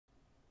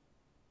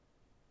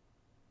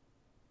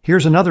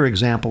Here's another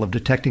example of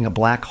detecting a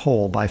black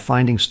hole by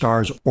finding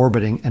stars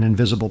orbiting an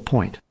invisible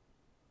point.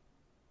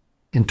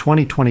 In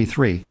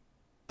 2023,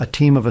 a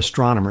team of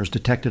astronomers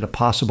detected a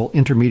possible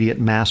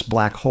intermediate mass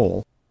black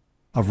hole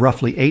of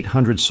roughly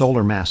 800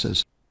 solar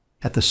masses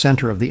at the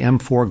center of the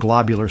M4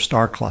 globular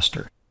star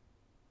cluster.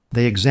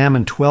 They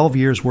examined 12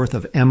 years' worth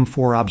of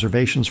M4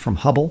 observations from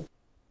Hubble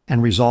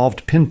and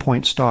resolved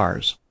pinpoint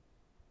stars.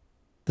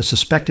 The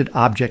suspected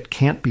object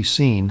can't be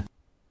seen,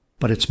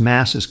 but its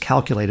mass is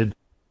calculated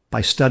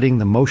by studying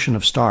the motion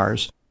of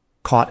stars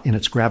caught in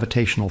its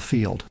gravitational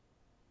field.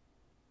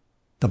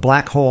 The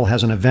black hole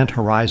has an event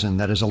horizon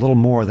that is a little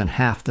more than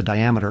half the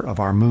diameter of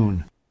our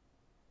Moon.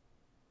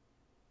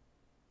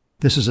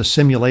 This is a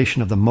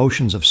simulation of the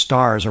motions of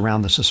stars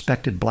around the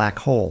suspected black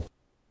hole.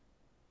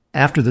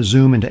 After the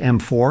zoom into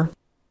M4,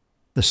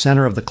 the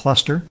center of the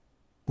cluster,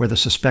 where the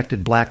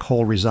suspected black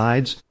hole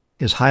resides,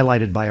 is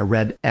highlighted by a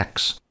red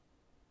X.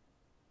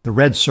 The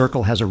red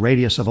circle has a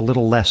radius of a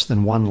little less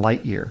than 1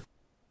 light-year.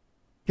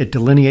 It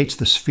delineates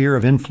the sphere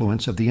of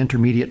influence of the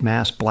intermediate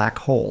mass black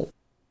hole.